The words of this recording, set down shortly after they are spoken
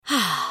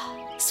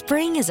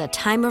Spring is a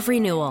time of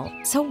renewal,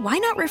 so why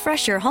not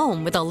refresh your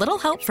home with a little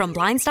help from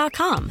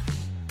Blinds.com?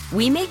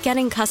 We make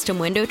getting custom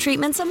window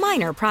treatments a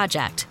minor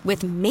project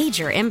with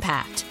major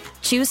impact.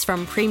 Choose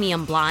from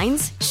premium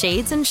blinds,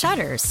 shades, and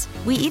shutters.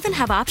 We even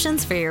have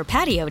options for your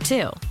patio,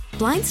 too.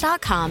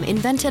 Blinds.com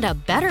invented a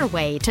better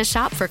way to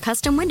shop for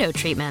custom window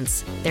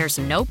treatments. There's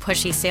no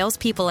pushy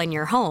salespeople in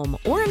your home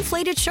or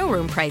inflated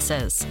showroom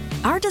prices.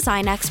 Our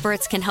design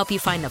experts can help you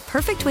find the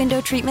perfect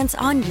window treatments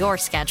on your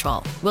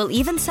schedule. We'll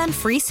even send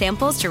free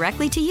samples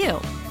directly to you.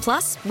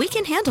 Plus, we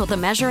can handle the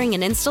measuring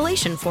and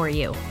installation for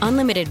you.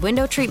 Unlimited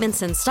window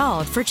treatments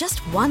installed for just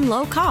one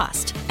low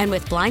cost. And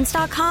with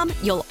Blinds.com,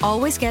 you'll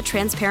always get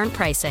transparent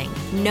pricing.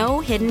 No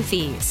hidden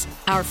fees.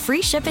 Our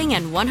free shipping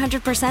and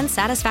 100%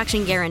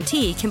 satisfaction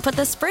guarantee can put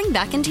the spring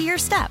back into your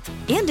step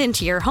and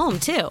into your home,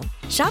 too.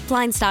 Shop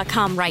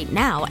Blinds.com right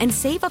now and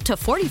save up to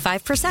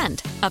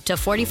 45%. Up to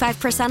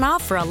 45%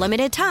 off for a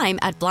limited time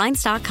at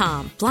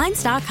Blinds.com.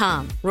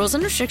 Blinds.com. Rules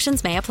and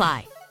restrictions may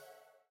apply.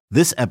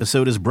 This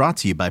episode is brought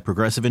to you by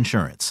Progressive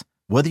Insurance.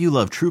 Whether you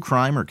love true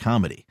crime or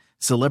comedy,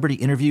 celebrity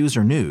interviews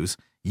or news,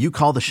 you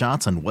call the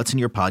shots on what's in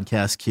your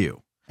podcast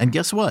queue. And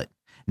guess what?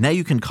 Now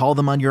you can call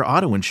them on your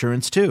auto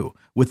insurance too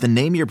with the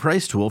Name Your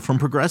Price tool from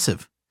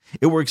Progressive.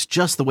 It works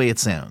just the way it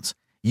sounds.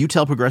 You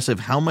tell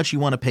Progressive how much you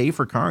want to pay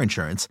for car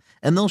insurance,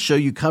 and they'll show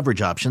you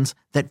coverage options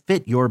that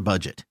fit your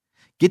budget.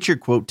 Get your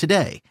quote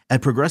today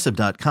at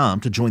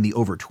Progressive.com to join the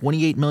over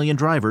 28 million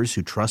drivers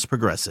who trust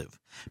Progressive.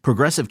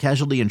 Progressive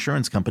Casualty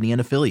Insurance Company and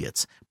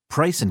Affiliates.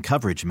 Price and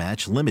coverage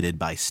match limited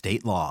by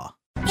state law.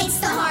 It's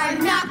the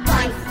Hard Knock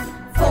Life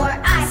for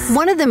us.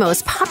 One of the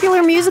most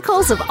popular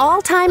musicals of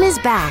all time is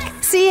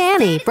back. See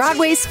Annie,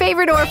 Broadway's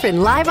favorite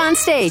orphan, live on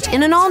stage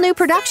in an all-new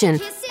production,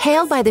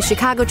 hailed by the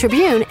Chicago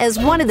Tribune as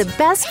one of the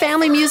best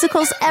family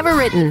musicals ever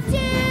written.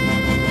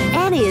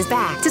 Annie is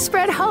back to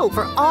spread hope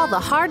for all the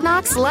hard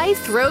knocks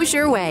life throws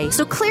your way.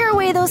 So clear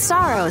away those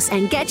sorrows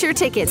and get your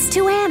tickets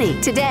to Annie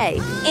today.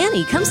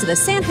 Annie comes to the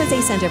San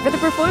Jose Center for the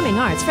Performing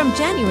Arts from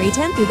January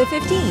 10th through the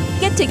 15th.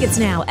 Get tickets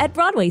now at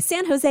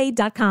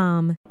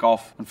BroadwaySanJose.com.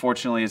 Golf,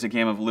 unfortunately, is a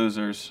game of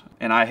losers,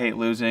 and I hate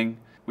losing.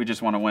 We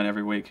just want to win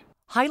every week.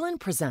 Highland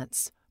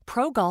presents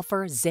pro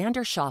golfer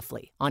Xander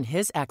Schauffele on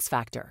his X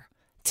Factor.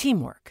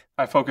 Teamwork.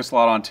 I focus a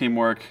lot on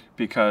teamwork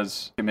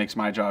because it makes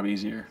my job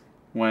easier.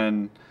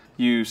 When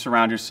you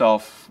surround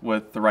yourself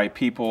with the right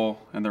people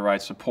and the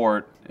right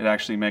support, it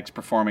actually makes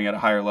performing at a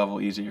higher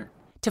level easier.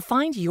 To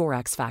find your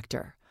X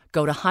Factor,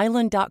 go to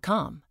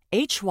Highland.com,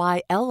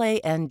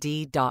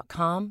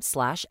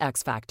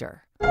 HYLAND.com/X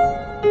Factor.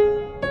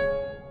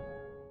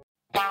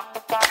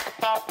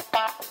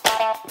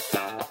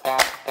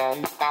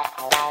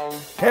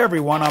 Hey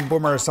everyone, I'm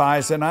Boomer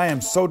Esiason, and I am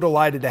so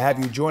delighted to have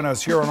you join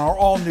us here on our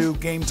all-new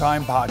Game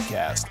Time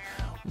podcast.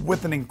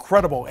 With an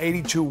incredible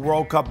 82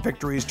 World Cup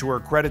victories to her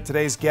credit,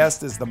 today's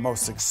guest is the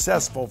most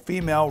successful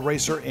female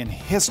racer in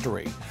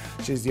history.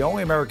 She's the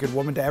only American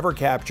woman to ever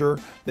capture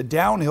the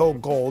downhill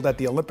gold at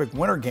the Olympic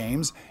Winter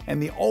Games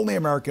and the only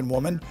American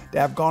woman to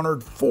have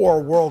garnered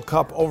 4 World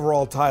Cup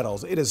overall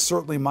titles. It is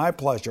certainly my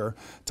pleasure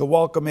to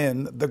welcome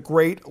in the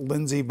great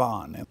Lindsey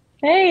Vonn.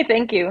 Hey,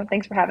 thank you.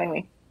 Thanks for having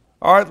me.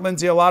 All right,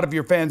 Lindsey, a lot of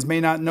your fans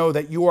may not know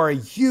that you are a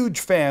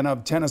huge fan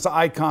of tennis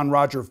icon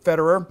Roger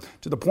Federer,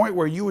 to the point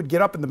where you would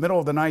get up in the middle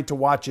of the night to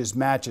watch his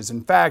matches. In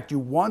fact, you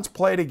once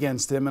played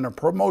against him in a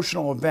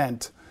promotional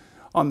event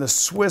on the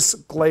Swiss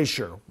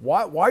Glacier.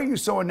 Why are you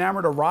so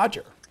enamored of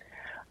Roger?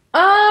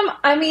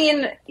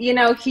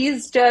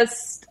 He's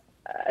just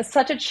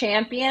such a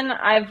champion.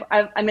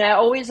 I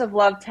always have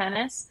loved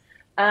tennis,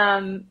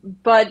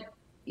 but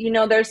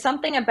there's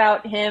something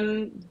about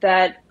him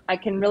that I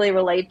can really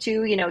relate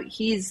to.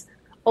 He's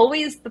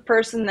always the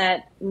person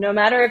that no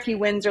matter if he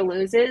wins or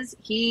loses,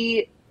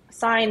 he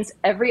signs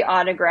every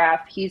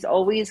autograph. He's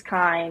always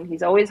kind.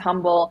 He's always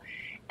humble.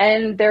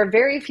 And there are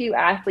very few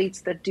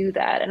athletes that do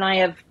that. And I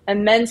have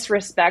immense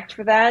respect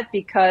for that,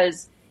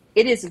 because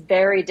it is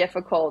very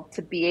difficult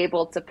to be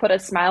able to put a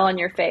smile on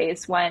your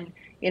face when,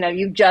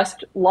 you've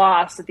just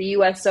lost at the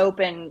US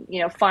Open,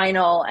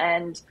 final,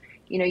 and,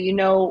 you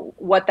know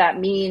what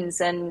that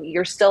means, and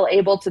you're still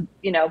able to,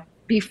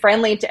 be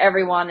friendly to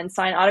everyone and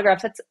sign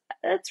autographs.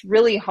 That's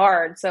really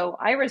hard. So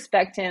I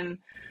respect him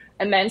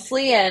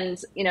immensely.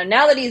 And,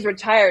 now that he's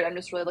retired, I'm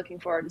just really looking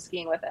forward to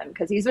skiing with him,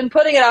 because he's been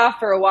putting it off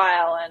for a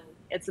while, and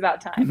it's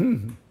about time.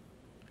 Mm-hmm.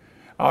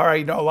 All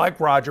right, like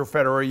Roger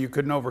Federer, you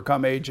couldn't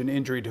overcome age and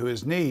injury to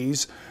his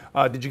knees.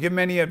 Did you give him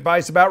any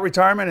advice about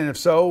retirement? And if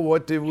so,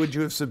 what would you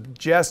have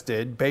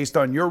suggested based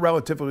on your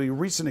relatively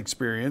recent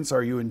experience?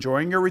 Are you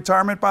enjoying your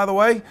retirement, by the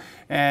way?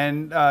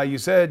 And you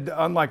said,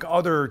 unlike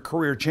other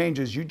career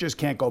changes, you just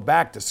can't go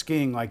back to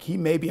skiing. Like, he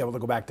may be able to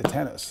go back to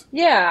tennis.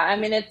 Yeah,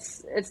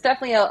 it's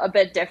definitely a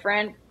bit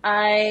different.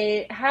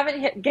 I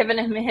haven't given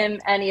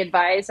him any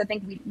advice. I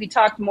think we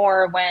talked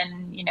more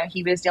when,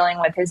 he was dealing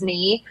with his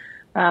knee.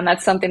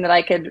 That's something that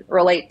I could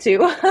relate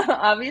to,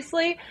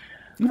 obviously.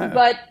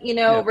 But,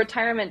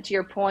 retirement, to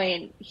your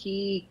point,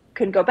 he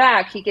could go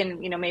back. He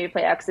can, maybe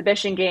play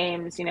exhibition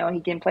games.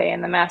 He can play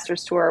in the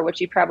Masters Tour, which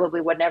he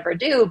probably would never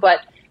do.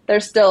 But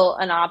there's still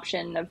an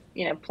option of,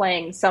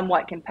 playing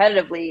somewhat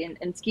competitively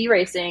in ski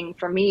racing.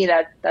 For me,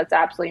 that's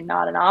absolutely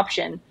not an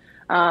option,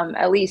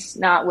 at least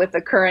not with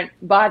the current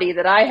body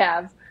that I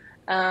have.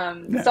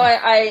 So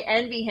I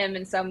envy him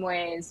in some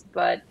ways,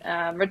 but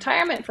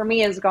retirement for me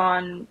has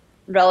gone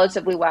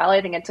relatively well.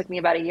 I think it took me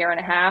about 1.5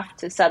 years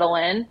to settle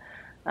in.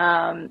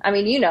 I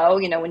mean,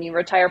 when you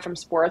retire from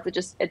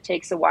sports, it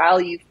takes a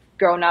while. You've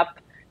grown up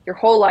your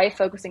whole life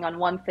focusing on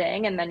one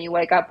thing, and then you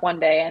wake up one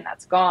day and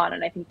that's gone.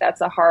 And I think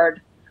that's a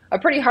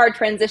pretty hard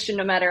transition,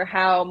 no matter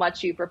how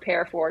much you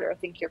prepare for it or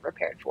think you're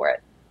prepared for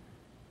it.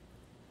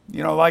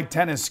 Like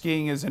tennis,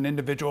 skiing is an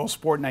individual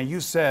sport. Now, you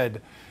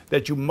said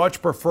that you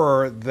much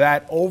prefer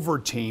that over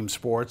team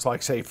sports,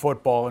 like, say,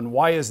 football. And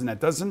why isn't that?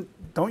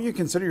 Don't you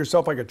consider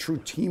yourself like a true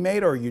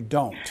teammate, or you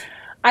don't?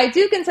 I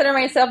do consider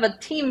myself a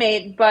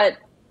teammate, but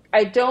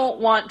I don't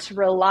want to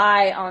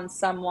rely on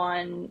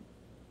someone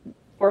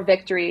for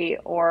victory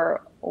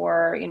or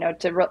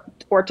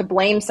to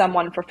blame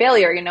someone for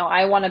failure.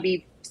 I want to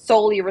be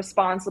solely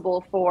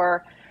responsible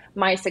for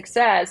my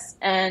success.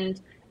 And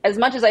as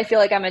much as I feel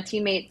like I'm a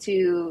teammate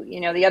to,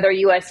 the other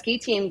U.S. ski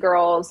team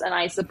girls, and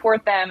I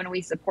support them and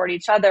we support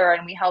each other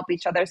and we help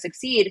each other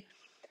succeed,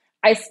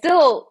 I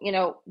still,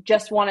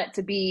 just want it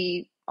to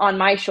be on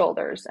my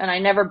shoulders. And I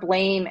never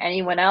blame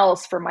anyone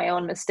else for my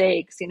own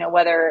mistakes,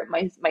 whether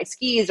my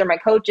skis or my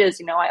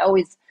coaches,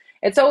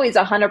 it's always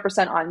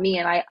 100% on me.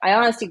 And I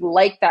honestly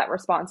like that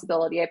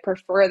responsibility. I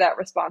prefer that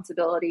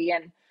responsibility.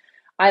 And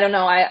I don't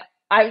know,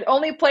 I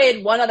only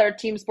played one other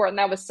team sport, and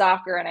that was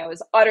soccer, and I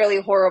was utterly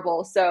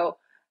horrible. So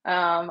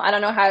I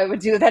don't know how I would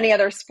do with any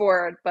other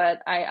sport,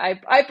 but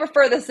I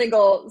prefer the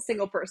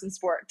single person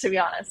sport, to be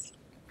honest.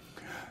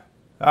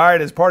 All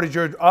right, as part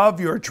of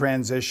your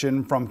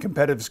transition from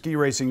competitive ski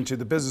racing to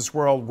the business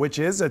world, which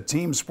is a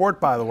team sport,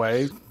 by the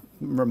way,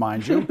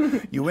 remind you,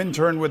 you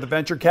interned with a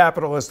venture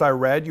capitalist, I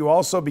read. You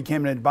also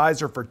became an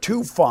advisor for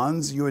 2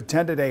 funds. You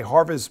attended a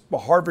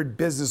Harvard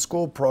Business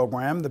School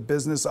program, the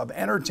business of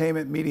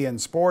entertainment, media, and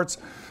sports.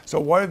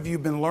 So what have you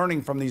been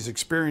learning from these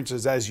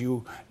experiences as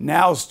you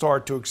now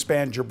start to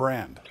expand your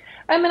brand?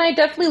 I mean, I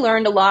definitely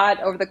learned a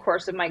lot over the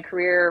course of my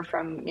career,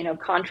 from,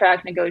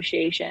 contract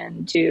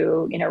negotiation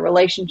to,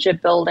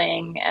 relationship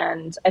building.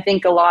 And I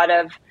think a lot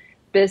of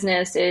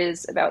business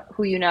is about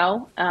who you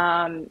know,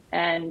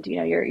 and,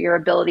 your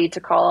ability to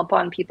call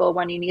upon people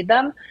when you need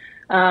them.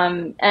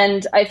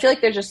 And I feel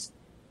like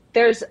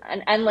there's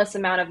an endless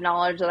amount of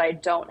knowledge that I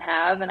don't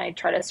have. And I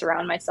try to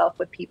surround myself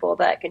with people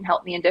that can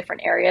help me in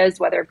different areas,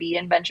 whether it be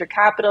in venture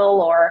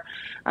capital or,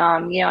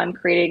 I'm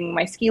creating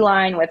my ski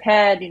line with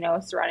Head,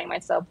 surrounding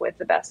myself with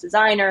the best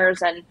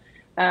designers. And,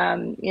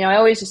 I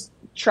always just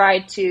try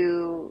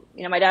to,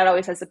 my dad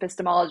always says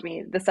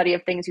epistemology, the study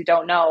of things you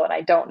don't know, and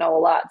I don't know a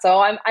lot. So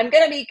I'm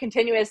going to be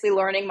continuously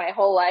learning my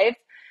whole life.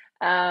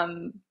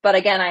 But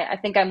again, I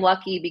think I'm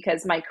lucky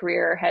because my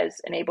career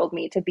has enabled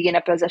me to be in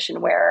a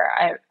position where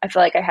I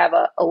feel like I have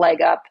a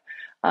leg up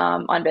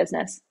on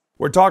business.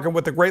 We're talking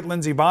with the great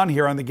Lindsey Vonn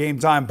here on the Game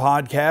Time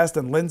podcast.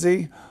 And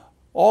Lindsey,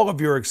 all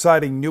of your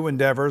exciting new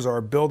endeavors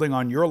are building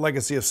on your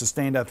legacy of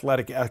sustained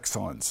athletic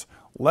excellence.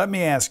 Let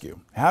me ask you,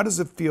 how does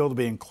it feel to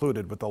be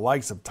included with the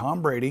likes of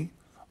Tom Brady,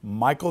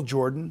 Michael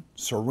Jordan,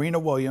 Serena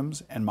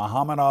Williams, and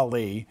Muhammad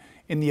Ali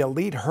in the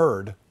elite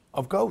herd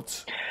of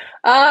GOATs?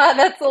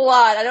 That's a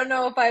lot. I don't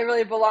know if I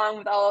really belong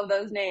with all of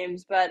those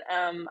names, but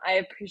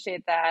I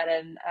appreciate that.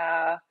 And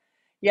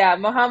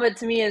Muhammad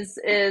to me is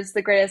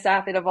the greatest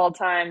athlete of all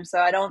time. So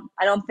I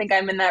don't think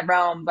I'm in that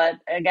realm. But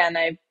again,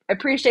 I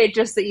appreciate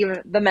just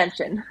the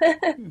mention.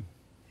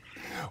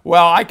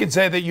 Well, I could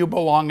say that you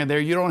belong in there.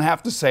 You don't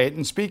have to say it.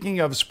 And speaking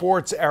of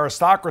sports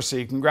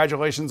aristocracy,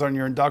 congratulations on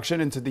your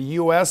induction into the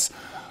U.S.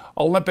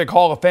 Olympic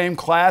Hall of Fame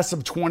class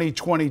of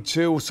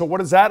 2022. So what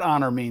does that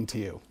honor mean to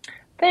you?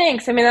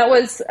 Thanks. I mean, that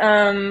was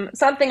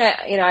something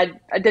I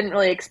didn't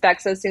really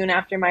expect so soon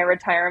after my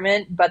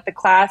retirement, but the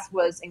class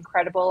was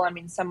incredible. I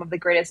mean, some of the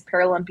greatest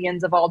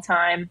Paralympians of all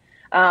time,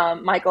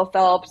 Michael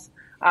Phelps,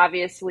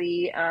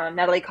 obviously,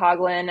 Natalie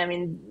Coughlin. I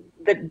mean,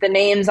 the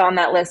names on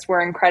that list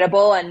were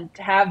incredible, and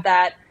to have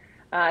that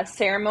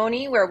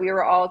ceremony where we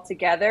were all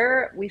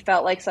together, we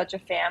felt like such a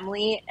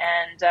family.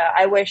 And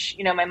I wish,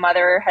 my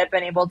mother had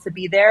been able to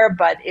be there,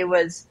 but it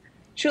was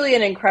truly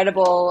an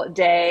incredible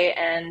day,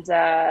 and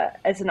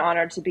it's an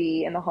honor to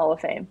be in the Hall of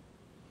Fame.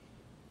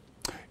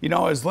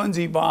 As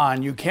Lindsey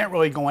Vonn, you can't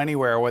really go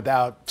anywhere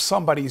without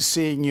somebody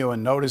seeing you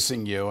and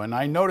noticing you. And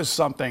I noticed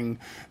something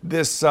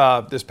this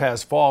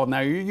past fall.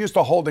 Now, you're used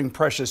to holding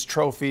precious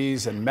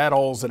trophies and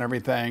medals and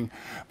everything,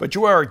 but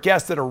you were a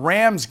guest at a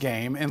Rams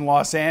game in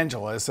Los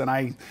Angeles, and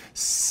I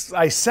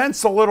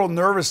sensed a little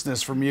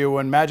nervousness from you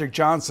when Magic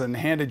Johnson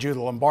handed you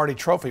the Lombardi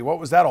Trophy. What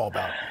was that all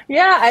about?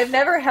 Yeah, I've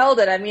never held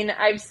it. I mean,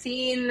 I've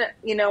seen,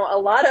 a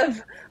lot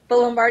of the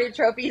Lombardi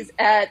trophies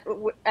at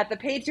the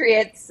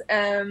Patriots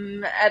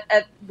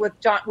with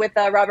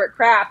Robert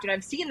Kraft, and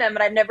I've seen them,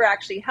 but I've never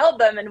actually held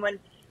them. And when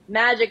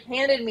Magic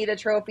handed me the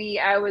trophy,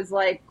 I was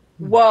like,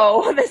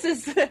 whoa, this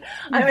is,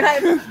 I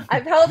mean,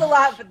 I've held a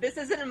lot, but this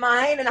isn't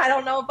mine, and I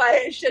don't know if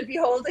I should be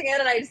holding it,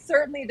 and I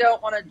certainly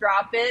don't want to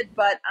drop it,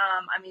 but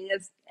I mean,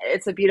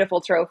 it's a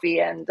beautiful trophy,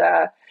 and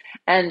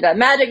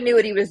Magic knew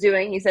what he was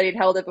doing. He said he'd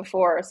held it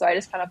before, so I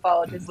just kind of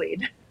followed his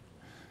lead.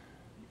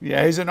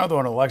 Yeah, he's another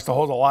one who likes to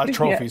hold a lot of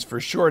trophies for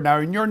sure. Now,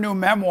 in your new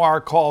memoir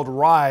called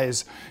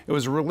Rise, it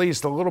was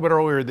released a little bit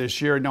earlier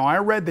this year. Now, I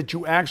read that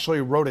you actually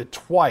wrote it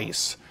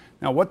twice.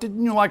 Now, what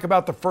didn't you like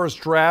about the first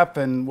draft,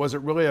 and was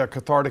it really a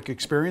cathartic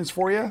experience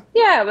for you?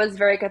 Yeah, it was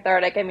very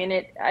cathartic. I mean,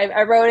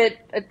 I wrote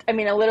it, I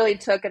mean, it literally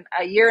took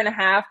a year and a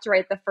half to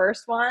write the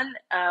first one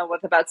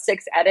with about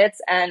 6 edits,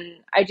 and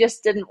I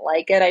just didn't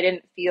like it. I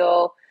didn't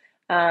feel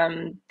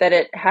that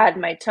it had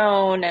my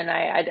tone, and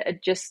I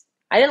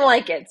didn't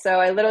like it.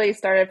 So I literally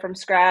started from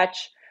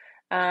scratch,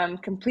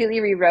 completely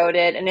rewrote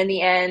it. And in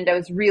the end, I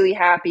was really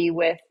happy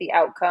with the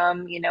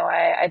outcome. You know,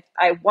 I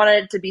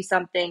wanted it to be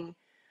something,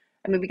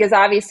 I mean, because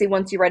obviously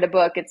once you write a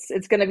book,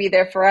 it's going to be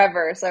there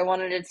forever. So I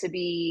wanted it to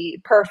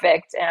be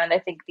perfect. And I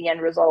think the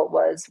end result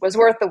was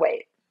worth the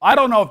wait. I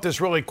don't know if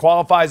this really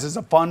qualifies as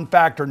a fun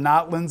fact or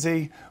not,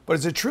 Lindsay, but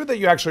is it true that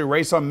you actually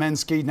race on men's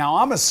ski? Now,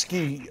 I'm a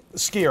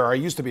skier. I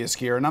used to be a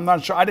skier, and I'm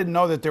not sure. I didn't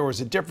know that there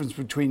was a difference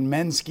between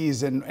men's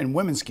skis and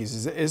women's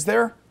skis. Is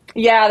there?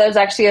 Yeah, there's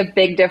actually a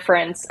big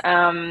difference.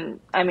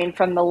 I mean,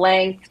 from the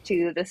length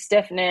to the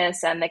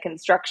stiffness and the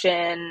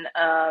construction,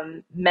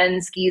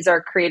 men's skis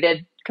are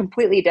created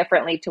completely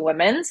differently to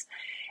women's.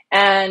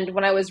 And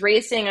when I was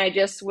racing, I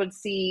just would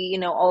see, you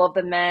know, all of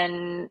the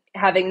men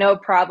having no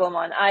problem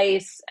on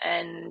ice,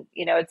 and,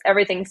 you know,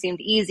 everything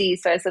seemed easy.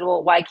 So I said,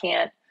 well, why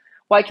can't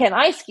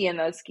I ski in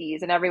those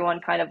skis? And everyone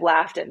kind of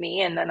laughed at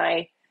me. And then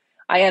I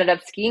ended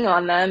up skiing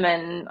on them,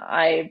 and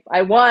I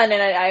won,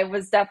 and I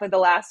was definitely the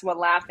last one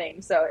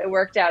laughing. So it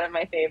worked out in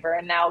my favor.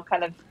 And now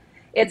kind of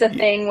it's a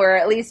thing where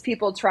at least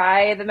people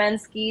try the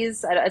men's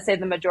skis. I'd say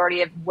the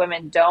majority of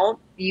women don't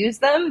use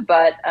them,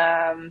 but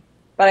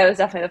I was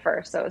definitely the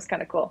first, so it was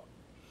kind of cool.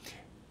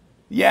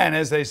 Yeah, and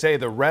as they say,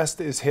 the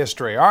rest is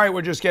history. All right,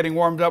 we're just getting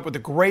warmed up with the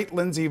great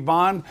Lindsey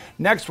Vonn.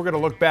 Next, we're going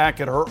to look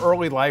back at her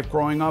early life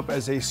growing up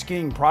as a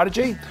skiing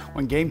prodigy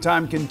when Game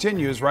Time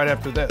continues right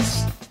after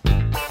this.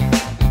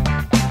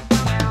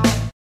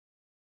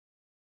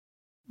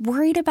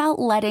 Worried about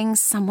letting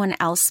someone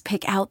else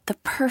pick out the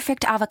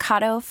perfect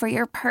avocado for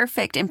your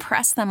perfect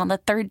impress them on the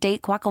third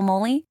date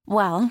guacamole?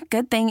 Well,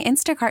 good thing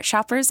Instacart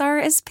shoppers are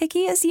as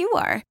picky as you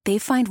are. They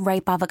find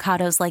ripe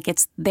avocados like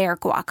it's their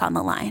guac on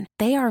the line.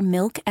 They are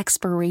milk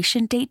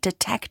expiration date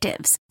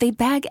detectives. They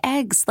bag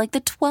eggs like the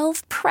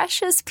 12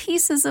 precious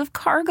pieces of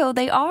cargo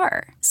they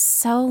are.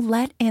 So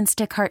let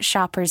Instacart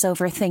shoppers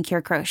overthink your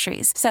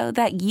groceries so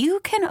that you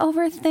can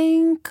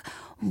overthink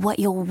what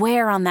you'll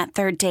wear on that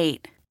third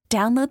date.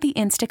 Download the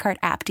Instacart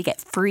app to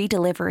get free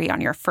delivery on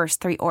your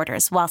first 3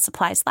 orders while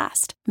supplies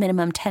last.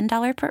 Minimum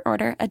 $10 per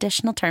order.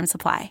 Additional terms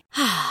apply.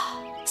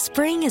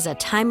 Spring is a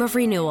time of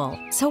renewal,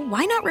 so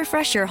why not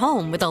refresh your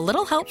home with a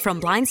little help from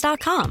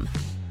Blinds.com?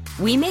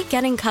 We make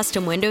getting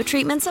custom window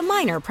treatments a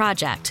minor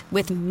project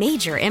with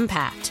major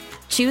impact.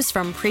 Choose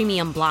from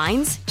premium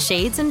blinds,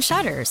 shades, and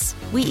shutters.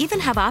 We even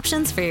have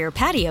options for your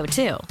patio,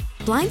 too.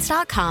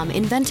 Blinds.com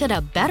invented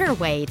a better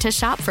way to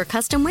shop for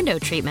custom window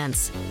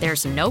treatments.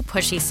 There's no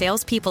pushy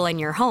salespeople in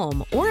your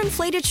home or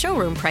inflated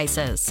showroom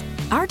prices.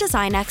 Our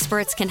design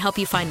experts can help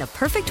you find the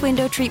perfect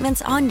window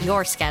treatments on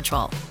your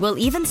schedule. We'll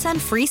even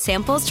send free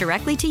samples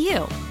directly to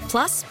you.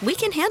 Plus, we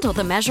can handle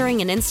the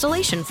measuring and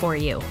installation for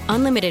you.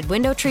 Unlimited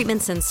window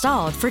treatments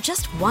installed for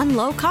just one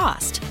low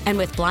cost. And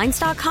with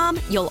Blinds.com,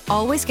 you'll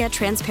always get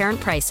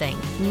transparent pricing.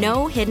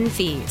 No hidden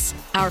fees.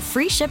 Our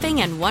free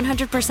shipping and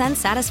 100%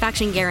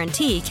 satisfaction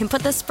guarantee can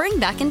put the spring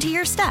back into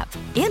your step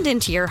and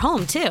into your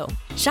home, too.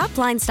 Shop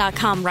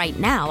Blinds.com right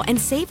now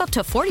and save up to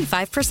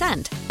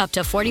 45%. Up to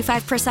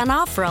 45%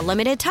 off for a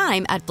limited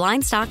time at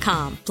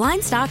Blinds.com.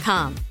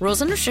 Blinds.com.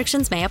 Rules and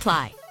restrictions may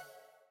apply.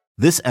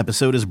 This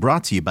episode is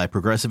brought to you by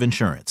Progressive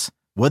Insurance.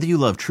 Whether you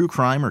love true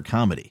crime or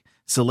comedy,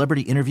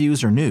 celebrity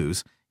interviews or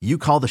news, you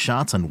call the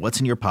shots on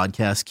what's in your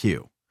podcast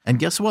queue. And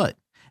guess what?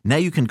 Now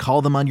you can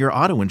call them on your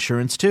auto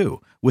insurance,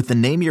 too, with the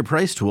Name Your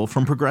Price tool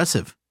from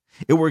Progressive.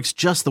 It works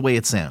just the way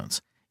it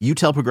sounds. You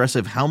tell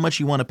Progressive how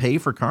much you want to pay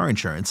for car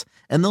insurance,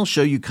 and they'll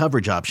show you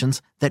coverage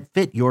options that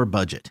fit your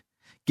budget.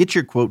 Get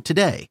your quote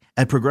today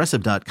at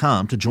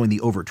Progressive.com to join the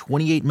over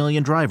 28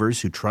 million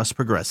drivers who trust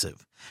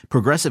Progressive.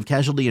 Progressive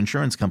Casualty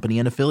Insurance Company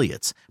and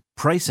Affiliates.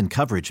 Price and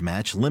coverage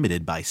match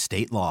limited by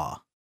state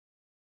law.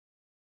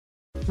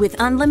 With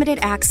unlimited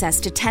access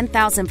to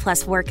 10,000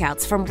 plus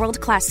workouts from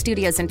world-class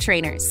studios and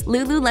trainers,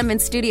 Lululemon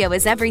Studio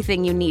is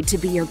everything you need to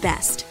be your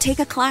best. Take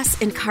a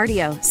class in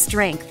cardio,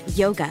 strength,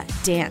 yoga,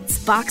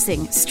 dance,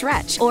 boxing,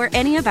 stretch, or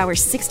any of our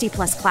 60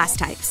 plus class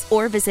types.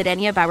 Or visit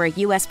any of our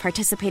U.S.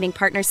 participating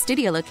partner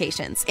studio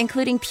locations,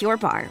 including Pure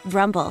Barre,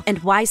 Rumble, and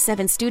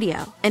Y7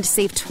 Studio, and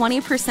save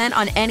 20%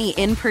 on any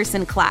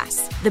in-person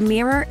class. The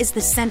mirror is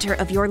the center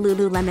of your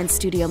Lululemon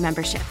Studio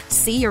membership.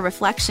 See your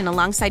reflection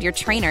alongside your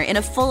trainer in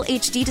a full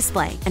HD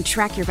display. display and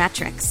track your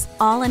metrics,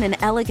 all in an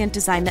elegant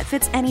design that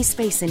fits any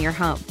space in your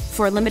home.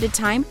 For a limited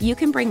time, you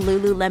can bring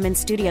Lululemon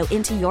Studio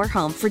into your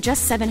home for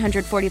just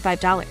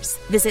 $745.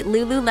 Visit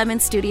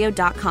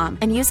lululemonstudio.com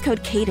and use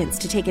code CADENCE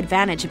to take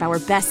advantage of our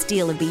best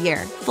deal of the year.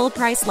 Full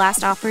price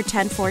last offer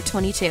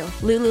 10/4/22.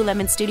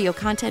 Lululemon Studio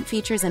content,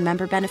 features, and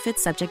member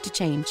benefits subject to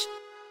change.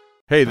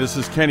 Hey, this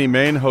is Kenny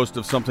Mayne, host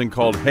of something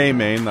called Hey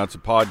Mayne. That's a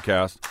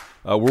podcast.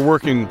 We're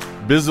working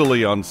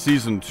busily on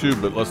Season 2,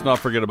 but let's not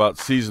forget about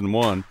Season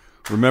 1.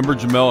 Remember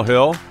Jemele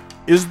Hill?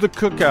 Is the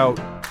cookout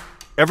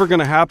ever going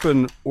to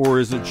happen, or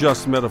is it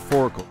just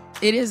metaphorical?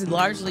 It is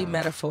largely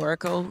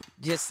metaphorical.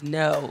 Just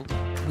know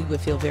we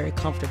would feel very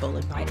comfortable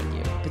inviting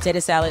you. Potato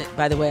salad,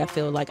 by the way, I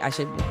feel like I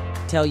should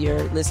tell your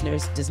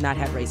listeners, does not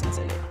have raisins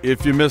in it.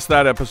 If you missed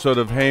that episode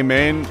of Hey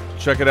Mayne,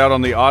 check it out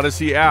on the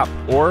Odyssey app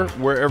or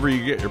wherever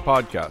you get your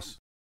podcasts.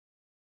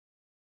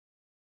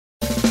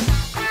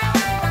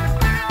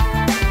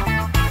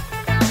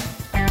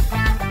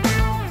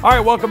 All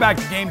right, welcome back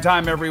to Game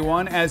Time,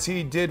 everyone. As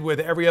he did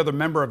with every other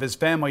member of his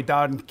family,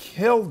 Don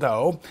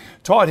Kildo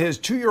taught his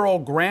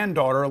 2-year-old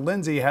granddaughter,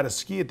 Lindsay, how to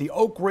ski at the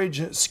Oak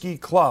Ridge Ski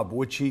Club,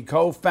 which he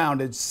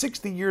co-founded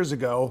 60 years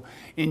ago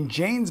in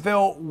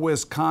Janesville,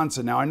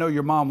 Wisconsin. Now, I know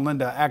your mom,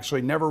 Linda,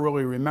 actually never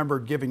really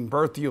remembered giving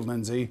birth to you,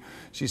 Lindsay.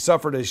 She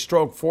suffered a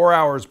stroke 4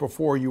 hours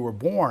before you were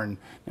born.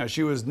 Now,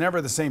 she was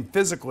never the same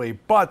physically,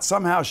 but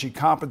somehow she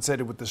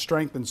compensated with the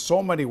strength in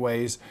so many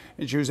ways,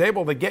 and she was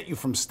able to get you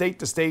from state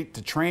to state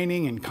to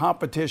training and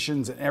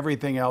competitions and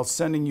everything else,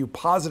 sending you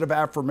positive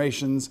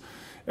affirmations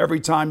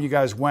every time you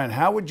guys went.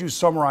 How would you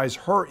summarize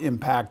her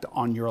impact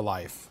on your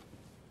life?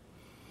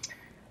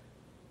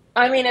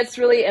 I mean, it's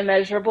really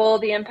immeasurable,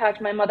 the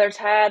impact my mother's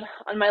had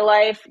on my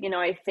life. You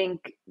know, I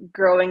think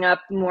growing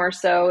up more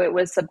so, it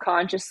was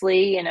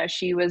subconsciously, you know,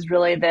 she was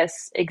really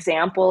this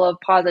example of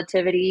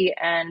positivity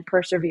and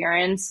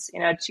perseverance. You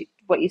know,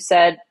 what you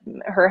said,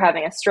 her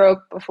having a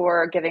stroke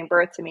before giving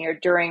birth to me or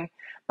during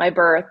my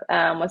birth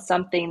was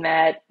something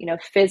that, you know,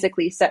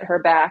 physically set her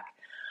back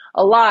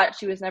a lot.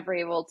 She was never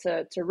able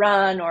to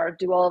run or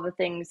do all of the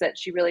things that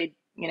she really,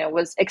 you know,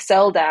 was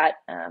excelled at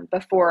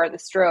before the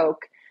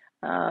stroke.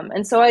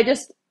 And so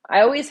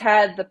I always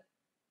had the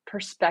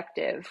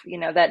perspective, you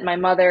know, that my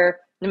mother,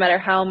 no matter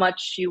how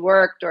much she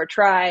worked or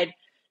tried,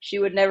 she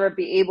would never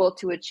be able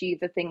to achieve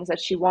the things that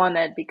she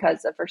wanted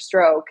because of her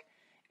stroke.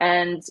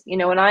 And, you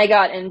know, when I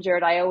got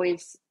injured, I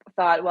always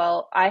thought,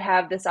 well, I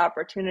have this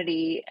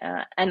opportunity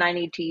and I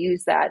need to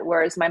use that,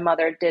 whereas my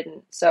mother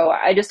didn't. So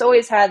I just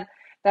always had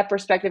that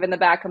perspective in the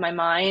back of my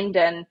mind.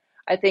 And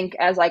I think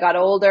as I got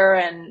older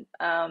and,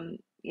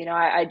 you know,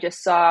 I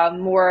just saw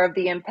more of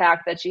the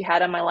impact that she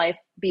had on my life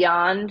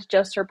beyond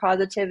just her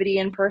positivity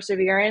and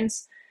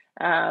perseverance.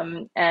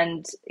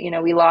 And, you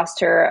know, we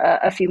lost her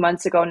a few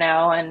months ago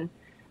now. And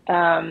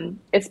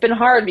it's been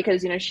hard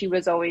because, you know, she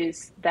was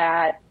always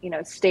that, you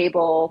know,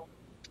 stable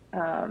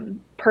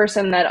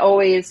person that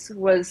always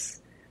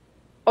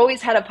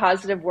had a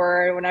positive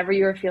word. Whenever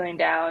you were feeling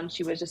down,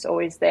 she was just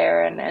always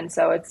there. And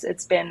so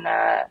it's been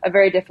a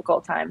very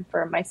difficult time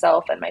for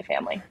myself and my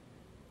family.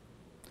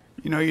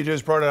 You know, you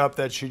just brought it up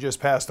that she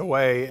just passed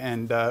away,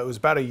 and it was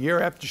about a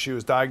year after she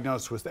was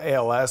diagnosed with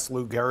ALS,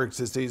 Lou Gehrig's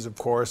disease, of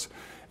course.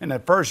 And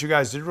at first, you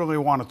guys didn't really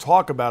want to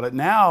talk about it.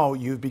 Now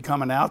you've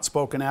become an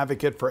outspoken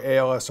advocate for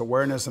ALS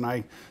awareness, and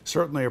I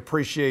certainly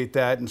appreciate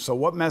that. And so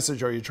what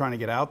message are you trying to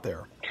get out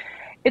there?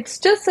 It's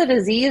just a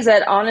disease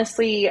that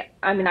honestly,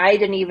 I mean, I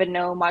didn't even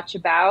know much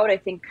about. I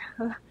think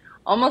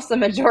almost the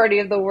majority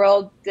of the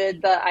world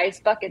did the Ice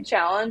Bucket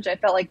Challenge. I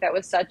felt like that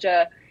was such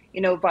a,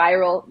 you know,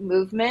 viral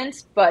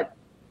movement, but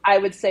I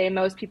would say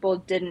most people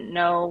didn't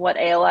know what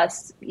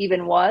ALS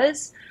even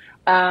was.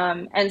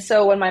 And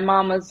so when my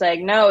mom was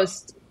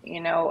diagnosed,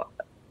 you know,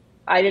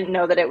 I didn't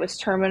know that it was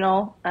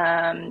terminal.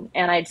 And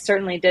I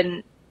certainly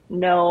didn't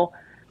know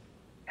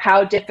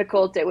how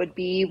difficult it would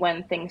be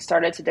when things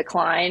started to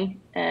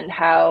decline and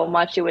how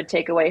much it would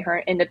take away her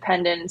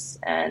independence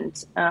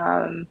and,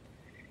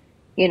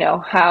 you know,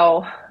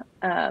 how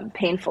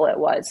painful it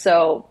was.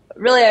 So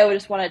really, I would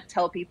just want to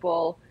tell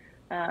people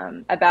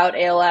about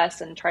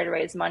ALS and try to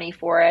raise money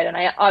for it. And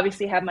I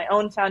obviously have my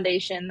own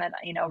foundation that,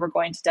 you know, we're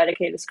going to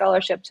dedicate a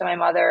scholarship to my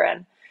mother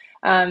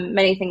and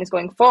many things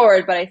going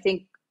forward. But I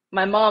think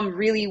my mom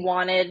really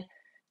wanted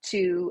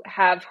to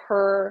have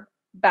her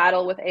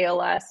battle with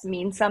ALS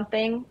mean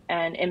something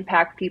and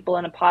impact people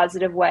in a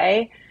positive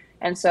way.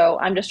 And so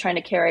I'm just trying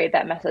to carry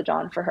that message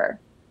on for her.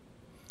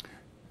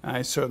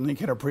 I certainly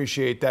can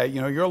appreciate that.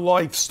 You know, your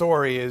life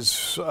story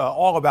is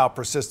all about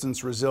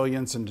persistence,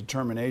 resilience, and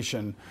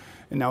determination.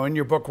 And now in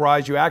your book,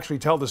 Rise, you actually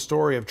tell the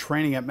story of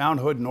training at Mount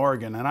Hood in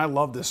Oregon. And I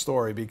love this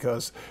story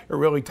because it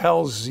really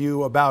tells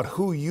you about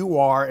who you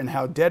are and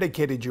how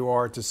dedicated you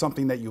are to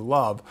something that you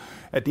love.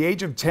 At the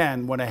age of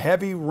 10, when a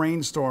heavy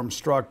rainstorm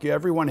struck,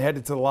 everyone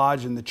headed to the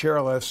lodge and the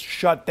chairlifts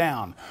shut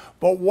down.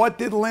 But what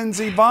did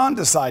Lindsey Vonn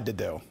decide to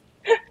do?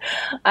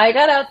 I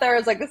got out there. I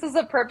was like, this is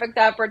a perfect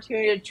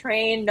opportunity to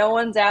train. No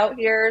one's out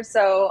here.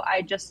 So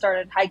I just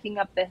started hiking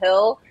up the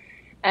hill.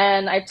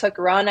 And I took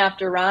run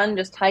after run,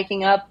 just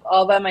hiking up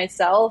all by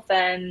myself.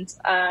 And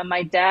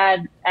my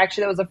dad,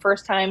 actually, that was the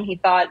first time he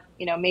thought,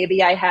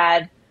 maybe I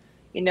had,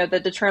 the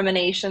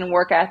determination and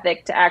work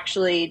ethic to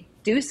actually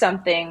do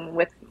something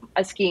with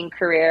a skiing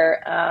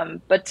career.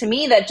 But to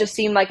me, that just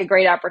seemed like a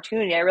great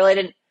opportunity. I really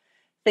didn't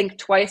think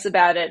twice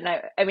about it.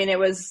 And I mean, it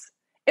was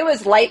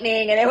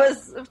lightning and it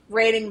was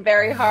raining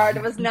very hard.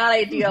 It was not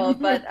ideal,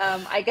 but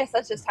I guess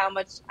that's just how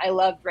much I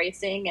loved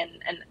racing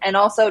and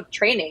also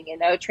training.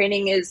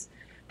 Training is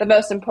the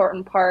most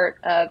important part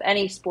of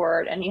any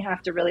sport, and you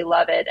have to really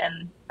love it.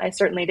 And I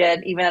certainly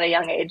did, even at a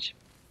young age.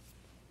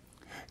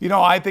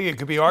 I think it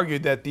could be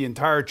argued that the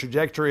entire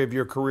trajectory of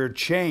your career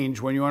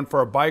changed when you went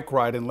for a bike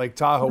ride in Lake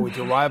Tahoe with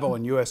your rival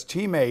and U.S.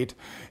 teammate,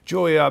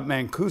 Julia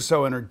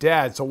Mancuso, and her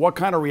dad. So what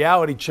kind of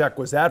reality check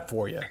was that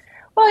for you?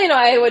 Well,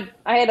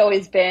 I had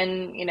always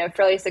been,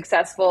 fairly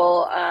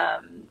successful,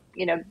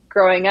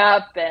 growing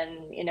up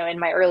and, in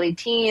my early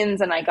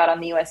teens, and I got on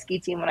the U.S. ski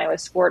team when I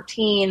was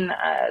 14,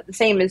 the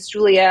same as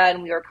Julia.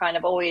 And we were kind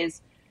of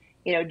always,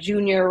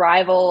 junior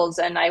rivals.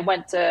 And I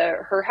went to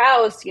her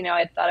house,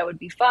 I thought it would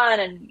be fun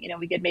and,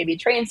 we could maybe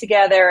train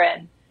together.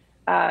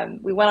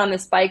 And we went on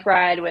this bike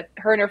ride with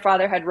her and her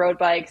father had road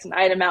bikes and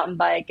I had a mountain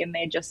bike, and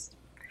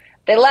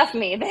they left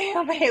me.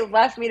 They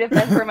left me to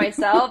fend for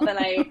myself. And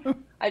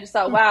I just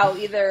thought, wow,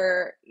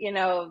 either,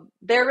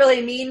 they're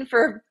really mean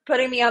for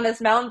putting me on this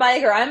mountain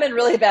bike, or I'm in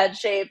really bad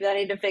shape and I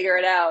need to figure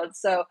it out.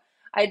 So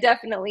I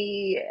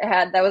definitely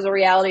that was a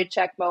reality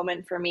check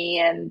moment for me.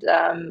 And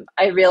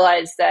I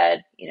realized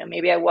that,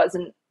 maybe I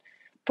wasn't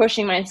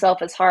pushing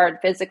myself as hard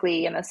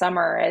physically in the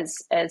summer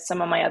as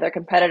some of my other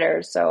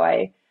competitors. So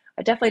I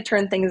definitely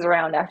turned things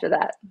around after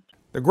that.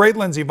 The great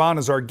Lindsey Vonn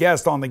is our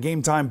guest on the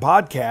Game Time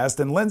podcast.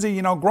 And Lindsey,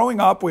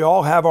 growing up, we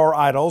all have our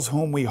idols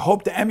whom we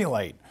hope to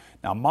emulate.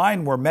 Now,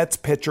 mine were Mets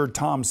pitcher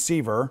Tom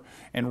Seaver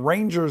and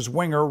Rangers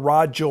winger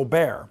Rod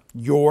Gilbert.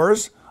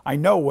 Yours, I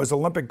know, was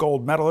Olympic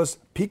gold medalist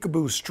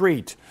Picabo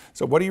Street.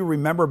 So what do you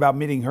remember about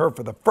meeting her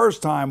for the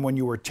first time when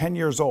you were 10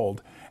 years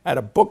old at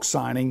a book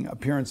signing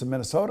appearance in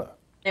Minnesota?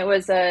 It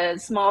was a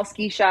small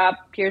ski shop,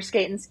 Pure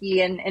Skate and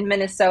Ski in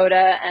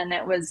Minnesota, and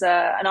it was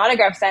an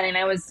autograph signing.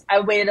 I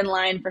waited in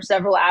line for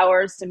several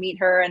hours to meet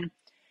her, and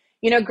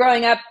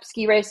growing up,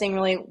 ski racing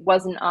really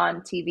wasn't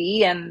on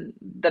TV, and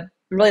the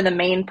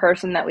main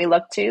person that we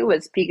looked to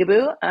was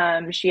Picabo.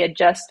 She had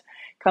just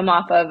come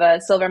off of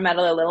a silver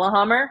medal at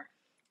Lillehammer,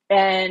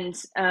 and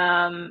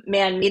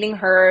meeting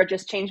her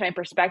just changed my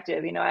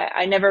perspective.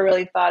 I never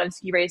really thought of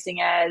ski racing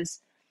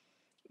as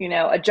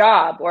a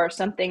job or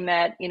something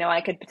that,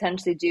 I could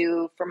potentially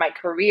do for my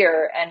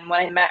career. And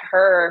when I met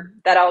her,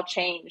 that all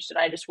changed. And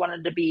I just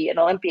wanted to be an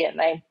Olympian.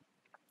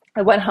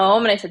 I went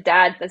home and I said,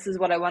 Dad, this is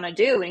what I want to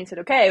do. And he said,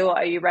 okay, well,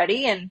 are you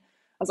ready? And I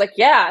was like,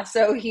 yeah.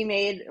 So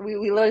we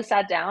literally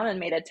sat down and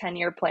made a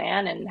 10-year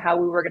plan and how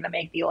we were going to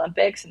make the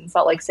Olympics in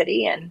Salt Lake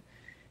City. And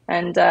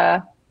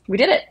we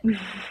did it.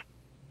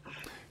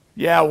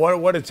 Yeah,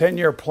 what a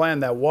 10-year plan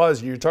that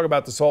was. You talk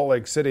about the Salt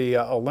Lake City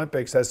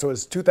Olympics. So it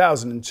was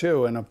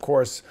 2002, and of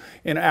course,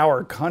 in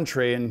our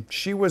country. And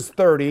she was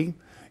 30,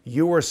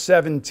 you were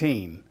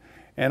 17.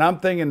 And I'm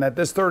thinking that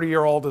this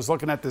 30-year-old is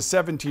looking at this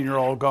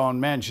 17-year-old going,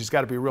 man, she's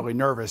got to be really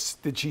nervous.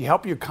 Did she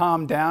help you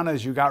calm down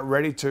as you got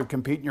ready to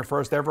compete in your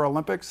first ever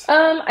Olympics?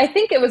 I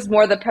think it was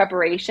more the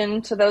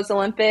preparation to those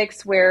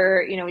Olympics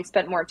where, we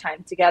spent more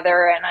time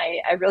together, and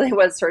I really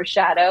was her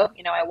shadow.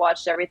 I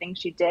watched everything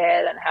she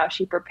did and how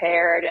she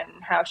prepared and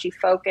how she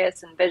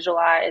focused and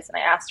visualized,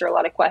 and I asked her a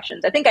lot of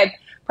questions. I think I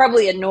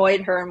probably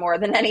annoyed her more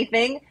than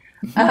anything.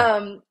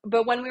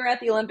 But when we were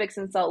at the Olympics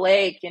in Salt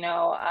Lake,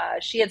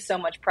 she had so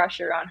much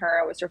pressure on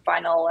her. It was her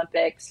final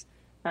Olympics.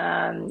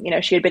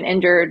 She had been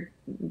injured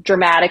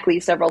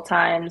dramatically several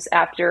times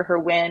after her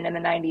win in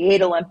the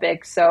 98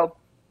 Olympics. So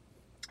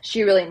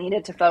she really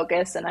needed to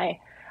focus. And I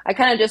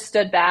kind of just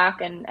stood back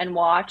and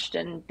watched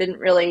and didn't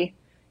really,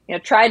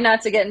 tried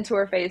not to get into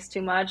her face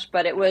too much,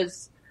 but it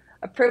was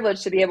a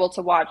privilege to be able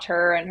to watch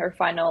her in her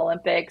final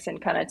Olympics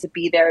and kind of to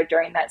be there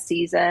during that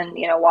season,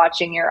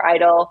 watching your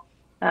idol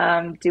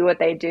do what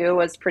they do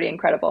was pretty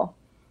incredible.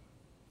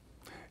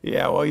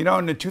 Yeah, well,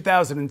 in the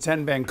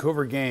 2010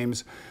 Vancouver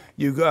Games,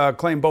 you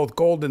claimed both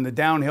gold in the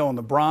downhill and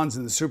the bronze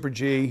in the Super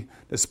G,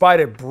 despite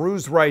a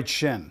bruised right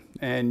shin,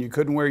 and you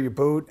couldn't wear your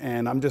boot.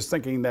 And I'm just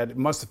thinking that it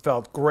must have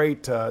felt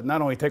great to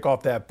not only take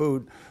off that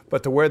boot,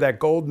 but to wear that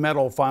gold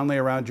medal finally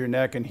around your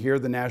neck and hear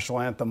the national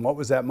anthem. What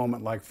was that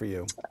moment like for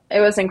you? It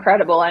was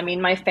incredible. I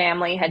mean, my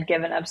family had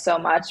given up so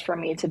much for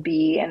me to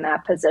be in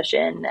that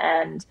position,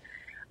 and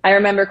I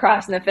remember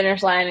crossing the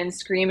finish line and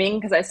screaming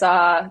because I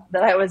saw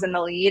that I was in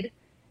the lead.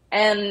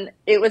 And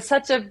it was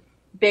such a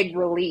big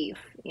relief.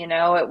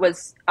 It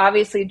was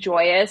obviously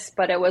joyous,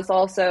 but it was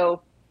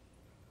also,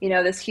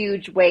 this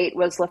huge weight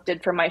was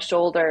lifted from my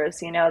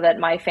shoulders, that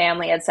my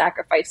family had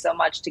sacrificed so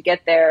much to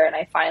get there. And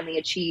I finally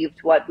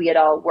achieved what we had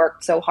all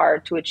worked so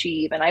hard to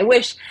achieve. And I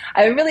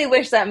really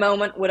wish that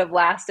moment would have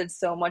lasted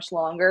so much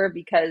longer,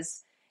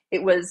 because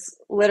it was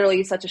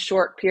literally such a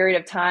short period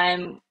of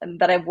time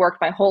that I've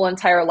worked my whole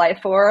entire life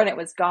for, and it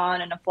was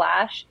gone in a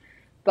flash.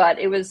 But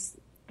it was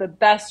the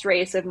best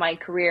race of my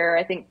career.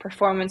 I think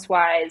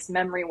performance-wise,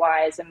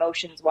 memory-wise,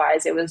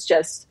 emotions-wise, it was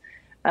just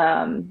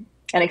an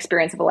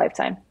experience of a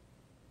lifetime.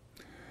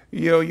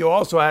 You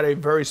also had a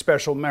very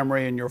special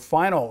memory in your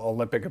final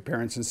Olympic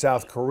appearance in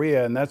South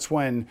Korea, and that's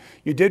when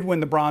you did win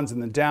the bronze in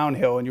the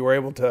downhill, and you were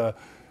able to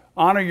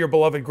honor your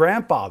beloved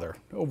grandfather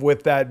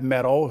with that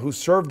medal, who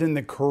served in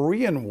the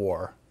Korean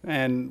War.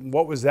 And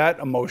what was that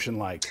emotion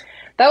like?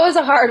 That was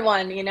a hard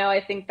one.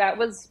 I think that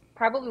was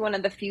probably one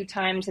of the few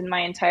times in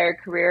my entire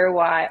career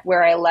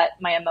where I let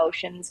my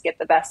emotions get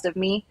the best of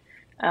me.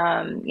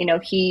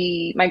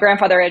 My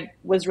grandfather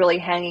was really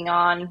hanging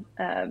on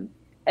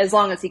as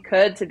long as he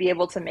could to be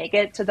able to make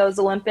it to those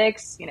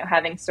Olympics.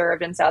 Having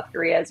served in South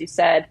Korea, as you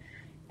said,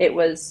 it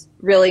was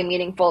really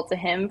meaningful to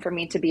him for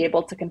me to be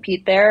able to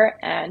compete there.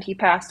 And he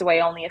passed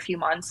away only a few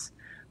months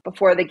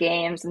before the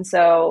games. And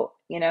so,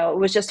 it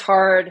was just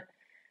hard.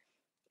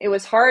 It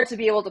was hard to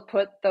be able to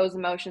put those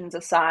emotions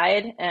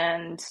aside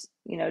and,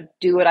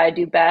 do what I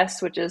do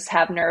best, which is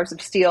have nerves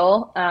of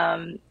steel.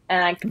 And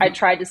I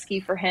tried to ski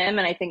for him.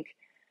 And I think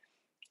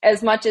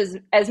as much as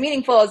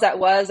meaningful as that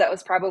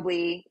was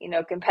probably,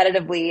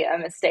 competitively a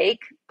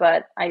mistake,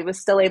 but I was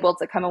still able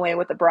to come away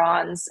with the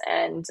bronze.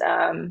 And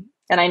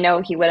I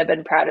know he would have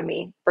been proud of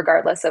me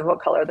regardless of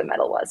what color the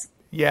medal was.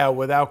 Yeah,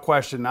 without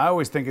question. I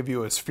always think of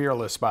you as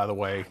fearless, by the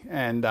way,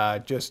 and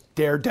just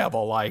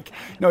daredevil-like.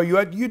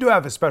 You do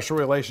have a special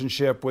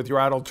relationship with your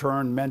idol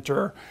turned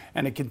mentor,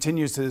 and it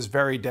continues to this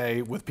very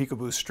day with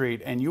Picabo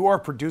Street. And you are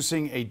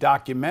producing a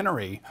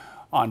documentary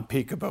on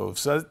Picabo.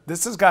 So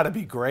this has got to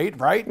be great,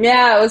 right?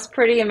 Yeah, it was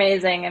pretty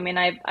amazing. I mean,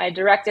 I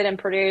directed and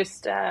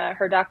produced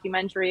her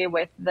documentary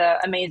with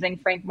the amazing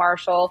Frank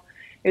Marshall.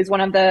 It was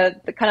one of the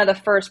kind of the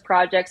first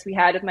projects we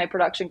had with my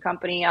production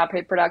company,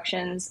 Opry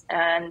Productions.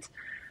 And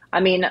I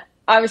mean,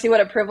 obviously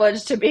what a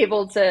privilege to be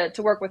able to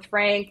work with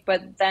Frank,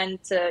 but then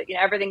to,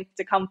 everything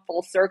to come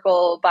full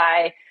circle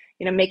by,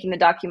 making the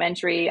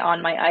documentary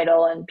on my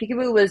idol. And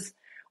Picabo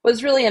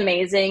was really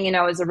amazing.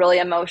 It was a really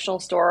emotional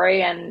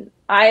story. And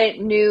I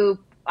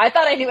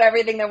thought I knew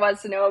everything there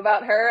was to know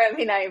about her. I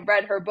mean, I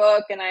read her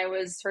book and I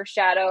was her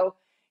shadow,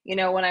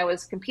 when I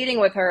was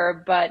competing with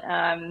her. But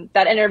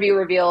that interview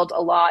revealed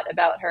a lot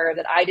about her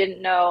that I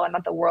didn't know and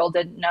that the world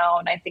didn't know.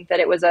 And I think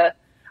that it was a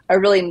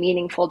really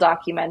meaningful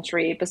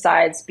documentary,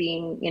 besides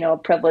being, a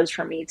privilege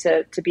for me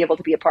to be able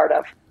to be a part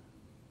of.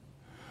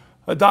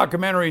 A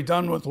documentary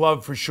done with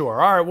love for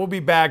sure. All right, we'll be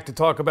back to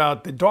talk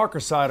about the darker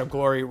side of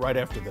Glory right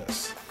after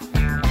this.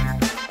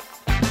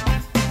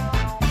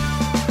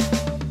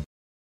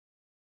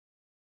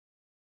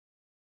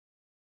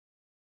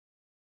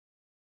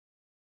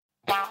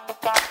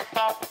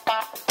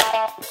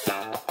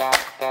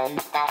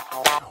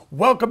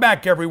 Welcome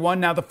back, everyone.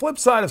 Now, the flip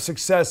side of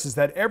success is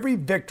that every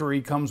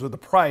victory comes with a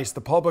price. The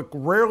public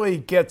rarely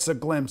gets a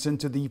glimpse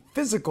into the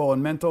physical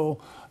and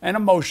mental and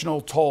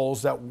emotional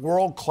tolls that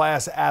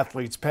world-class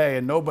athletes pay,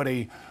 and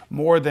nobody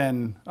more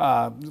than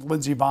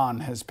Lindsey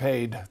Vonn has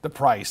paid the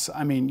price.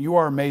 I mean, you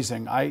are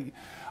amazing.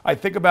 I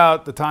think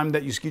about the time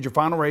that you skied your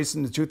final race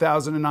in the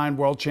 2009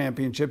 World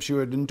Championships. You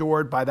had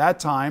endured, by that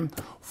time,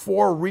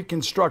 4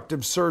 reconstructive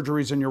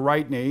surgeries in your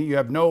right knee. You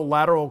have no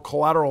lateral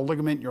collateral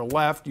ligament in your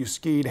left. You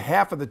skied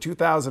half of the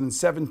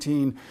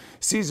 2017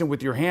 season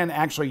with your hand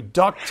actually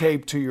duct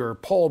taped to your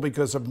pole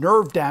because of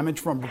nerve damage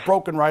from a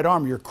broken right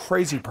arm. You're a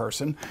crazy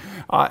person.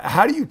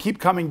 How do you keep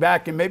coming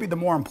back? And maybe the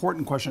more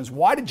important question is,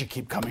 why did you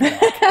keep coming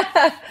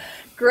back?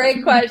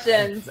 Great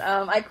questions.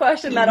 I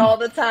question that all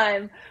the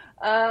time.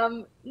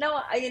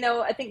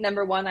 I think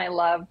number one, I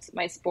loved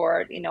my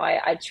sport.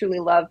 I truly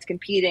loved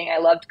competing. I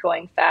loved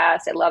going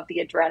fast. I loved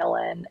the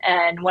adrenaline.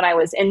 And when I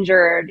was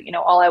injured,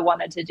 all I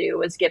wanted to do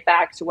was get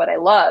back to what I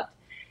loved.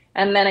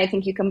 And then I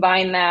think you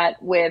combine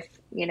that with,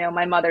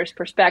 my mother's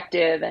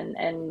perspective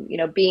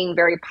and being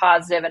very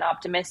positive and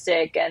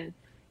optimistic. And,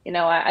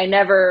 I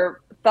never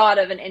thought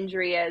of an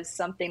injury as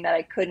something that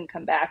I couldn't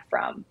come back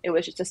from. It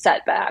was just a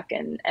setback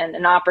and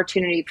an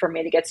opportunity for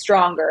me to get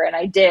stronger. And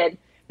I did.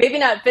 Maybe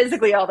not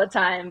physically all the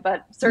time,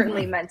 but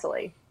certainly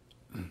mentally.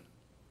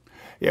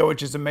 Yeah,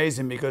 which is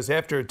amazing because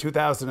after a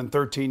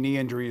 2013 knee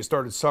injury, you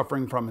started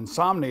suffering from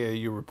insomnia,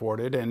 you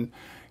reported. And,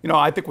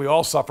 I think we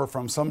all suffer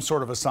from some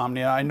sort of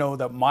insomnia. I know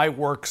that my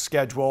work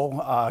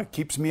schedule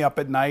keeps me up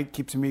at night,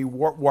 keeps me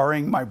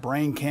worrying. My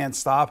brain can't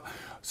stop.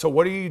 So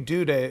what do you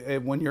do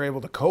when you're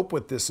able to cope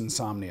with this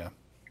insomnia?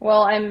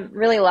 Well, I'm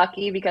really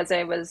lucky because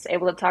I was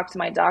able to talk to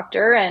my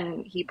doctor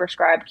and he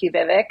prescribed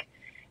QUVIVIQ.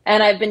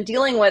 And I've been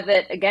dealing with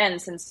it again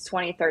since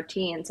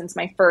 2013, since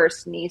my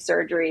first knee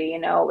surgery.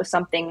 It was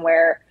something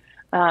where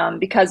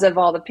because of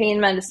all the pain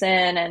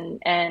medicine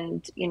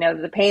and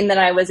the pain that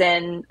I was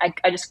in,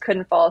 I just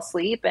couldn't fall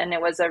asleep. And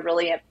it was a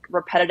really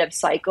repetitive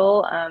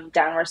cycle,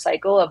 downward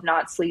cycle of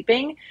not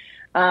sleeping.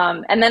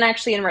 And then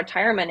actually in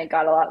retirement, it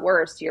got a lot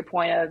worse, to your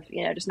point of,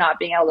 just not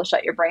being able to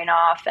shut your brain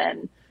off.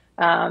 And,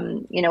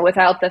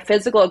 without the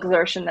physical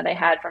exertion that I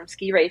had from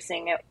ski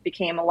racing, it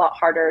became a lot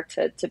harder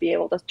to be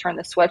able to turn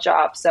the switch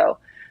off. So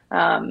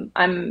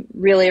I'm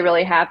really,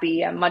 really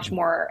happy. I'm much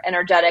more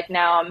energetic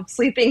now. I'm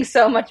sleeping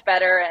so much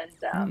better,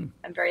 and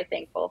I'm very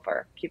thankful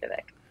for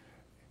QUVIVIQ.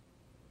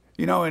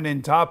 You know, and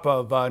in top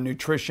of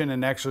nutrition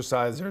and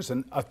exercise, there's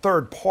a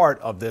third part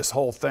of this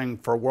whole thing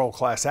for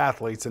world-class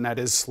athletes, and that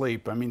is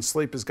sleep. I mean,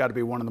 sleep has got to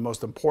be one of the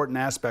most important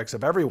aspects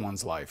of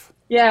everyone's life.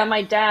 Yeah,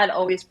 my dad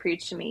always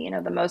preached to me,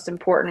 the most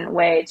important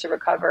way to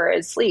recover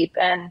is sleep.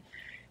 And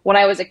when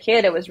I was a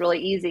kid, it was really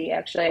easy.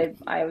 Actually,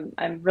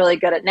 I'm really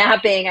good at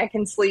napping. I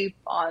could sleep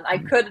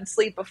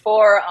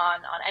before on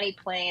any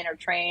plane or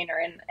train or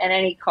in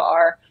any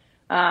car.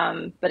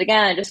 But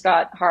again, it just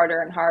got harder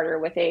and harder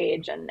with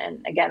age and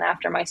again,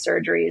 after my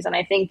surgeries. And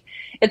I think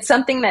it's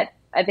something that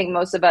I think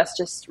most of us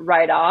just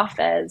write off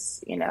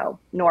as,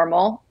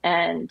 normal,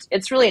 and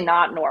it's really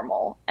not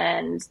normal.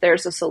 And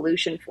there's a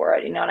solution for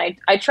it, and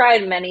I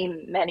tried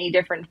many, many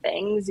different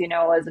things.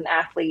 As an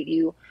athlete,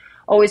 you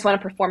always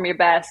want to perform your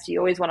best. You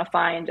always want to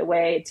find a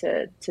way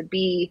to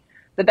be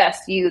the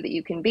best you that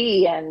you can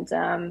be. And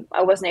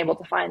I wasn't able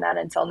to find that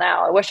until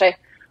now. I wish I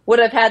would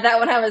have had that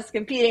when I was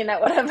competing.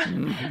 That would have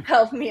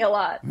helped me a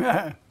lot.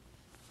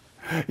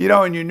 In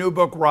your new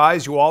book,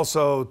 Rise, you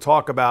also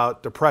talk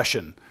about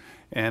depression.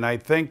 And I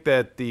think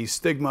that the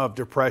stigma of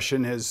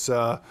depression has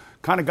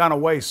kind of gone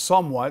away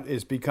somewhat.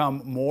 It's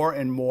become more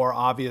and more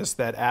obvious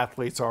that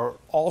athletes are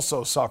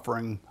also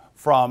suffering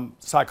from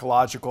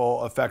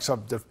psychological effects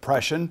of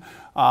depression.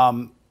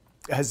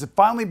 Has it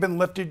finally been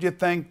lifted, you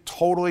think,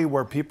 totally,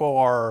 where people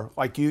are,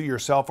 like you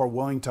yourself, are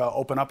willing to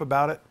open up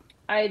about it?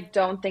 I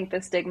don't think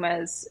the stigma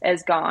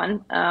is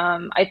gone.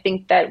 I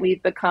think that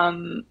we've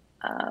become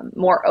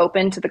more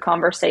open to the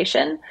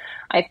conversation.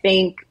 I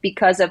think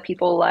because of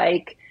people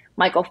like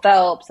Michael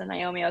Phelps and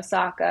Naomi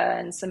Osaka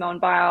and Simone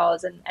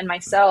Biles and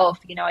myself,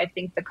 I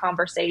think the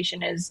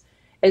conversation is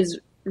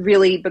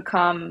really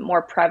become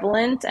more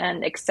prevalent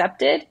and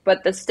accepted,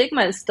 but the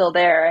stigma is still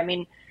there. I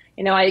mean,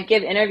 I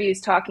give interviews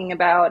talking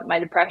about my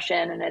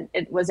depression, and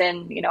it was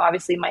in,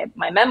 obviously my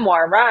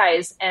memoir,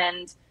 Rise,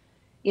 and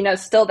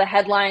still the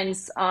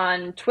headlines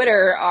on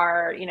Twitter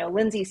are,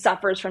 Lindsay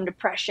suffers from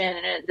depression.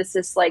 And this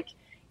is like,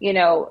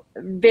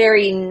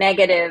 very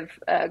negative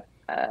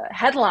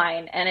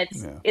headline. And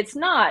it's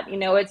not,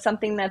 it's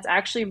something that's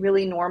actually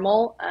really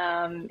normal.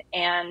 And,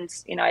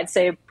 I'd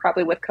say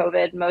probably with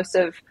COVID, most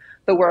of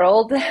the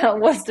world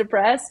was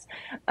depressed.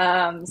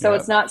 So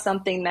It's not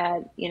something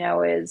that,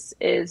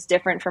 is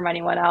different from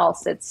anyone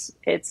else.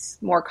 It's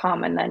more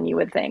common than you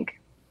would think.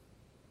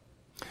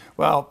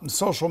 Well,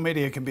 social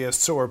media can be a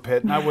sewer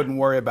pit, and I wouldn't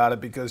worry about it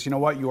because, you know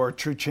what, you are a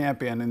true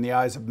champion in the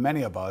eyes of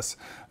many of us,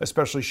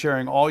 especially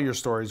sharing all your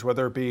stories,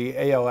 whether it be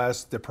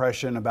ALS,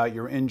 depression, about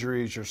your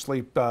injuries, your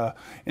sleep,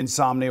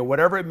 insomnia,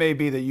 whatever it may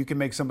be that you can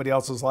make somebody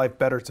else's life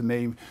better, to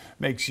me,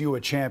 makes you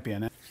a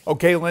champion.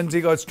 Okay,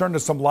 Lindsay, let's turn to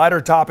some lighter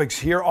topics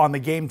here on the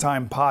Game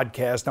Time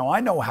podcast. Now,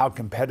 I know how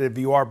competitive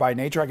you are by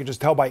nature. I can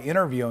just tell by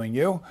interviewing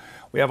you.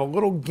 We have a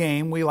little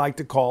game we like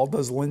to call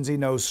Does Lindsay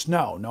Know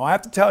Snow? Now, I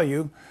have to tell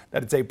you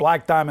that it's a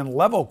Black Diamond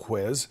level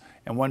quiz,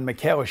 and when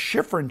Mikaela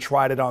Shiffrin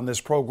tried it on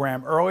this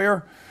program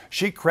earlier,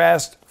 she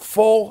crashed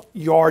full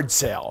yard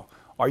sale.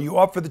 Are you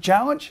up for the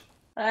challenge?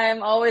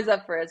 I'm always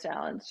up for a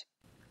challenge.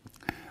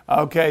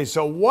 Okay,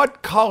 so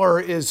what color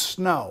is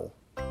snow?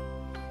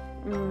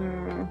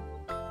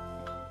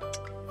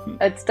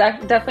 It's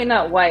definitely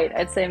not white.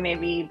 I'd say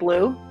maybe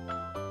blue.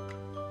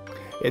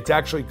 It's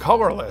actually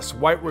colorless.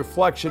 White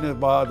reflection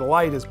of the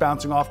light is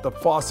bouncing off the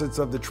faucets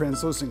of the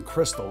translucent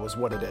crystal is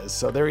what it is.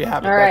 So there you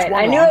have it. All right.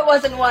 I knew it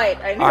wasn't white.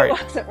 It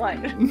wasn't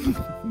white.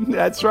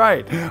 That's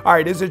right. All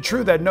right. Is it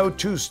true that no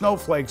two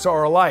snowflakes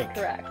are alike?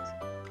 Correct.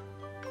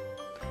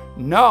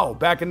 No.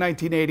 Back in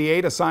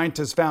 1988, a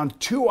scientist found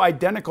two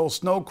identical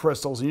snow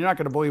crystals, and you're not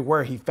going to believe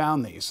where he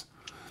found these,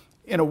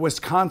 in a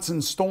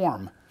Wisconsin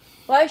storm.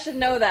 Well, I should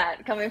know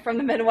that coming from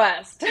the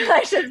Midwest.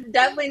 I should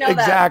definitely know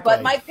exactly. that.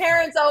 But my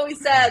parents always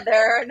said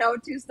there are no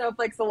two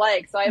snowflakes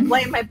alike, so I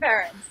blame my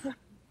parents.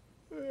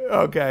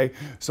 Okay.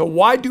 So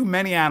why do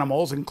many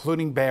animals,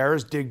 including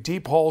bears, dig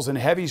deep holes in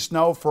heavy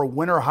snow for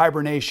winter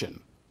hibernation?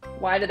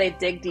 Why do they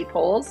dig deep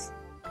holes?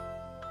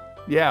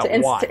 Yeah,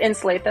 why? To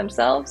insulate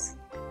themselves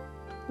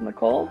from the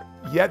cold?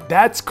 Yeah,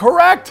 that's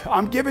correct.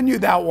 I'm giving you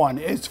that one.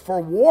 It's for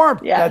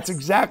warmth. Yes. That's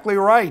exactly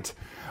right.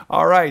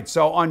 All right,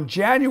 so on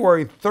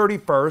January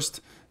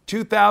 31st,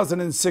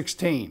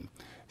 2016,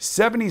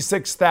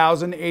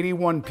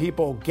 76,081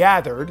 people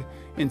gathered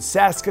in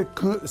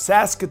Saskatoon,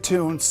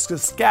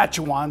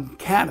 Saskatchewan,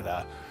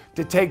 Canada,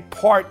 to take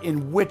part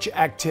in which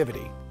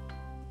activity?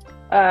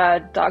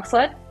 Dog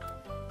sled?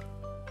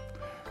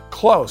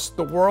 Close.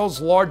 The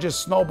world's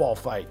largest snowball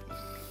fight.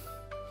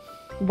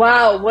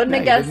 Wow, wouldn't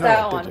have guessed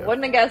that one.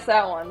 Wouldn't have guessed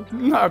that one.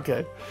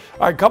 Okay.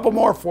 All right, a couple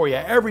more for you.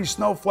 Every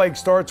snowflake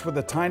starts with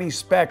a tiny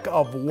speck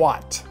of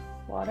what?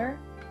 Water?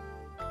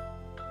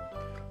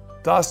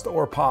 Dust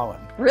or pollen.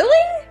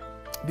 Really?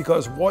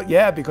 Because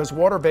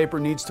water vapor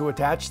needs to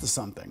attach to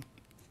something.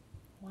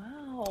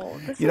 Wow,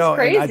 this is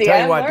crazy. I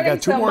tell you what, you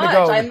got two more to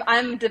go.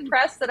 I'm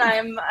depressed that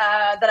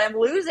I'm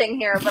losing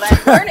here, but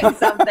I'm learning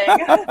something.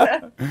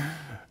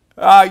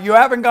 You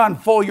haven't gone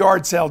full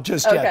yard sale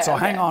just yet, so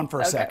hang on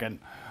for a second.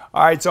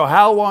 All right, so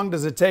how long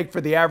does it take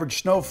for the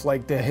average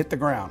snowflake to hit the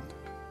ground?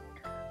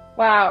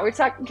 Wow,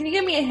 can you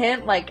give me a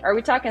hint? Like, are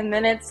we talking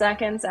minutes,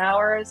 seconds,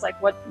 hours?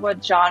 Like,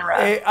 what genre?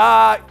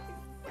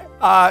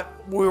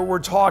 We're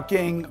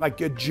talking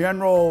like a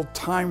general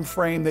time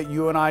frame that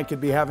you and I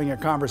could be having a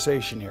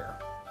conversation here.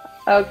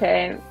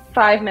 Okay,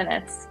 5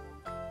 minutes.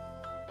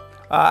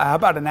 How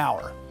about an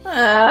hour?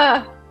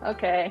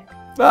 Okay.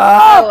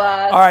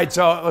 All right,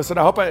 so listen,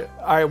 all right,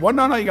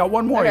 you got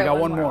one more. Okay, you got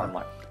one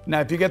more. Now,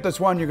 if you get this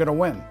one, you're going to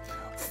win.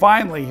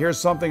 Finally, here's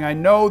something I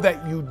know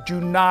that you do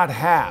not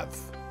have.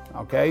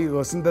 Okay, you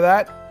listen to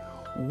that.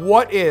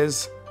 What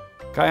is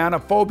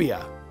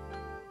kyanophobia?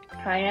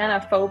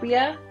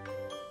 Kyanophobia?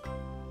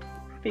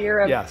 Fear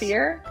of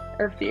fear?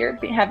 Or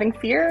having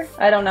fear?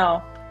 I don't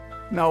know.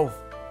 No,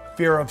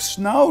 fear of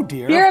snow,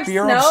 dear.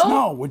 Fear of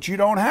snow, which you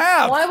don't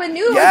have. Well, I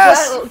knew it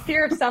was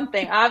fear of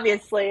something,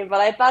 obviously, but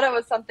I thought it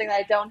was something that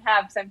I don't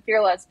have because I'm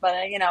fearless, but,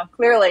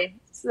 clearly.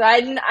 So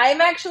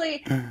I'm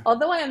actually,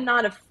 although I am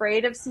not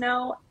afraid of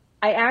snow,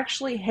 I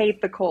actually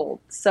hate the cold.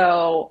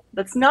 So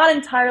that's not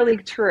entirely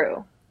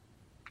true.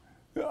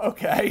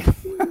 Okay.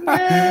 Well,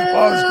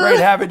 it was great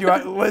having you,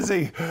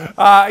 Lizzie.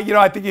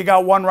 I think you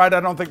got one right. I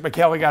don't think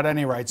Michaela got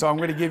any right. So I'm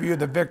going to give you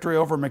the victory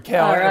over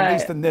Michaela, at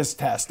least in this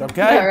test,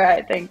 okay? All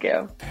right, thank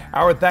you.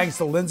 Our thanks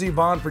to Lindsey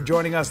Vonn for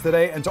joining us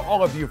today and to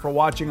all of you for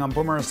watching on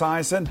Boomer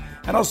Esiason.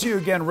 And I'll see you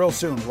again real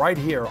soon right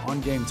here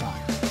on Game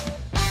Time.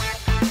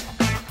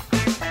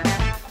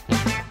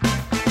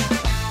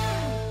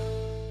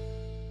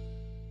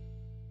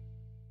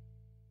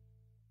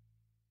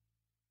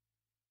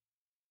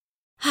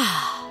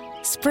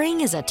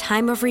 Spring is a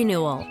time of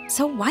renewal,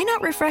 so why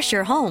not refresh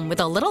your home with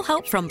a little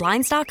help from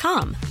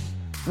Blinds.com?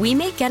 We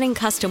make getting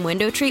custom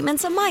window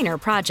treatments a minor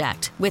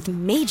project with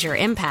major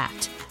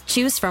impact.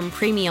 Choose from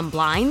premium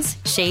blinds,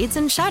 shades,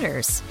 and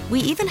shutters. We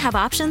even have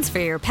options for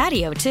your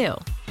patio, too.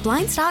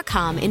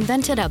 Blinds.com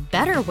invented a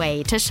better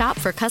way to shop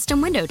for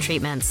custom window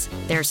treatments.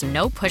 There's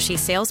no pushy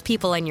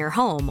salespeople in your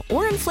home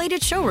or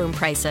inflated showroom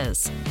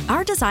prices.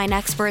 Our design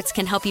experts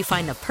can help you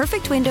find the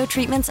perfect window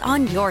treatments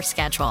on your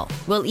schedule.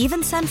 We'll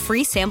even send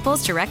free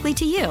samples directly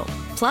to you.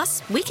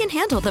 Plus, we can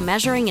handle the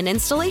measuring and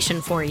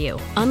installation for you.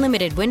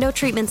 Unlimited window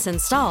treatments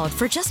installed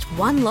for just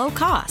one low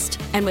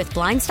cost. And with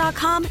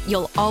Blinds.com,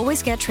 you'll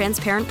always get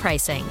transparent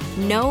pricing.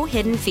 No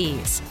hidden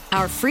fees.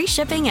 Our free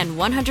shipping and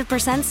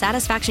 100%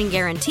 satisfaction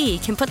guarantee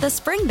can put the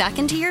spring back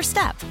into your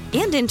step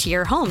and into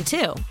your home,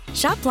 too.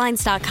 Shop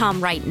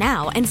Blinds.com right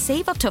now and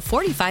save up to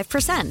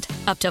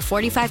 45%. Up to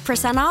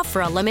 45% off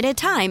for a limited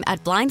time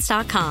at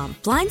Blinds.com.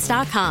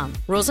 Blinds.com.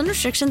 Rules and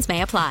restrictions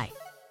may apply.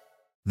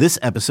 This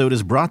episode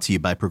is brought to you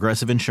by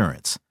Progressive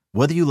Insurance.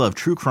 Whether you love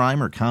true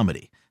crime or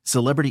comedy,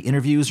 celebrity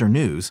interviews or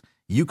news,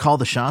 you call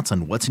the shots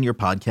on what's in your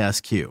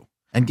podcast queue.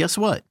 And guess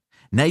what?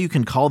 Now you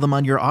can call them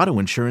on your auto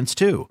insurance,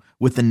 too,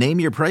 with the Name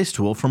Your Price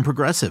tool from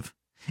Progressive.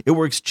 It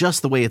works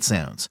just the way it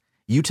sounds.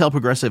 You tell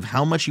Progressive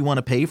how much you want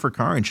to pay for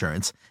car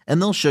insurance,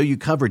 and they'll show you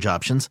coverage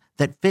options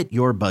that fit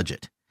your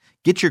budget.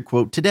 Get your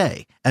quote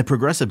today at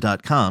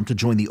Progressive.com to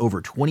join the over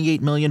 28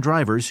 million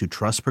drivers who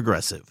trust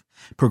Progressive.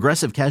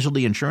 Progressive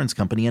Casualty Insurance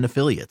Company and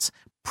Affiliates.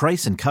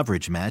 Price and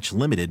coverage match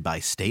limited by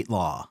state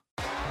law.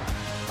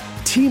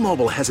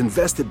 T-Mobile has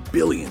invested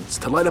billions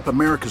to light up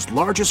America's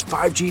largest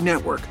 5G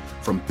network,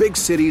 from big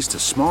cities to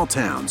small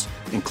towns,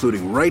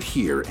 including right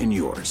here in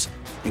yours.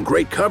 And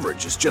great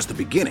coverage is just the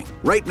beginning.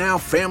 Right now,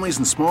 families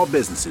and small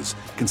businesses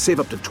can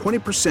save up to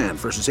 20%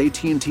 versus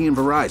AT&T and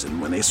Verizon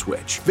when they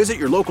switch. Visit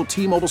your local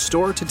T-Mobile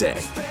store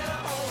today.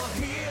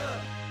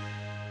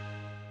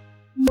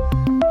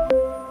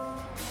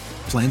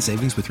 Plan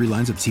savings with 3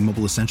 lines of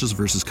T-Mobile Essentials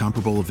versus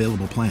comparable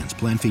available plans.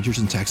 Plan features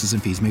and taxes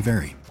and fees may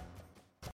vary.